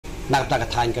nak tak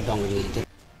katakan ke dong ini.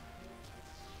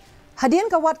 Hadian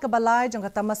kawat ke balai jong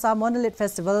Tamasa Monolith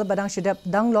Festival badang syudap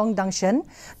danglong dangshen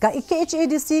ka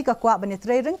KHADC ka kuat bani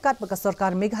Thrang ringkat baka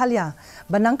Sarkar Meghalaya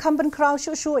banang Pynkhraw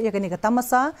Shuh ya kani ka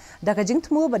Tamasa da ka jing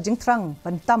tmu ba jing Thrang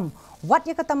pantam wat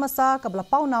ya ka Tamasa ka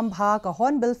blapau nambha ka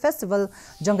Hornbill Festival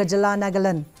jong ka Jela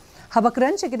Nagaland.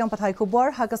 Habakran cekidang pathai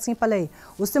kubor hakasni palai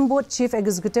usimbut Chief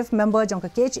Executive Member jong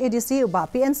ka KHADC ba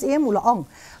PNCM ulaong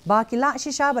ba kila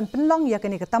shisha ban penlong ya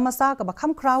kani ka Tamasa ka ba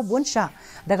Pynkhraw bunsha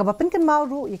da ka ba Pynkhraw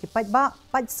ru ya ki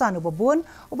pajsan ubabun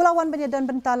ubalawan banyadan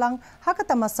bentalang haka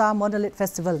Tamasa Monolith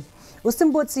Festival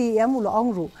usimbut CEM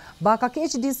ulaong ru ba ka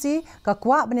KHADC ka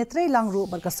kwa bani Thrang ru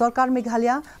ba ka Sarkar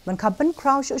Meghalaya ban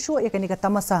Pynkhraw Shuh ya kani ka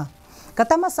Tamasa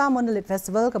Tamasa Monolith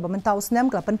Festival ka bamenta usnem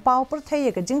ka penpau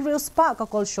perthai ka jingril spa ka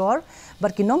kolshor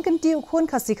barkinong kenti ukhun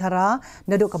khasi khara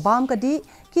nadu ka bam ka di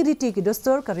kiriti ki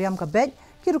dostor ka riam ka bed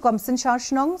kirukam sinshar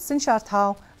shnong sinshar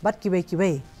thau bat kiwe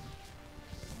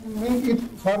make it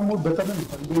far more better than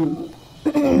Hornbill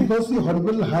because the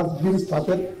Hornbill has been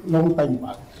started long time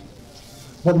back,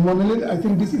 but Monolith, I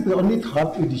think this is the only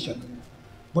third edition,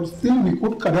 but still we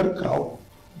could cover crowd,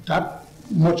 that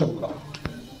much of crowd.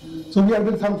 So we are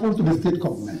very thankful to the state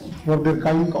government for their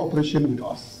kind cooperation with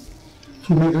us.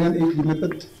 Through Meghalaya Aid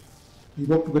Limited, we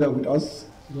work together with us,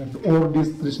 where all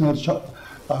these traditional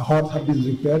huts have been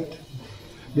repaired,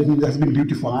 then it has been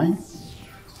beautified.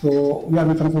 So we are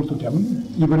very thankful to them.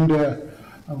 Even the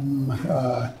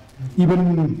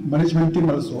management team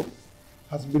also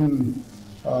has been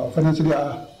financially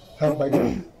helped by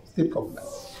the state government.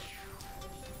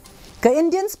 Ka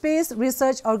Indian Space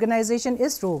Research Organization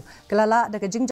ISRO kelala da ka jing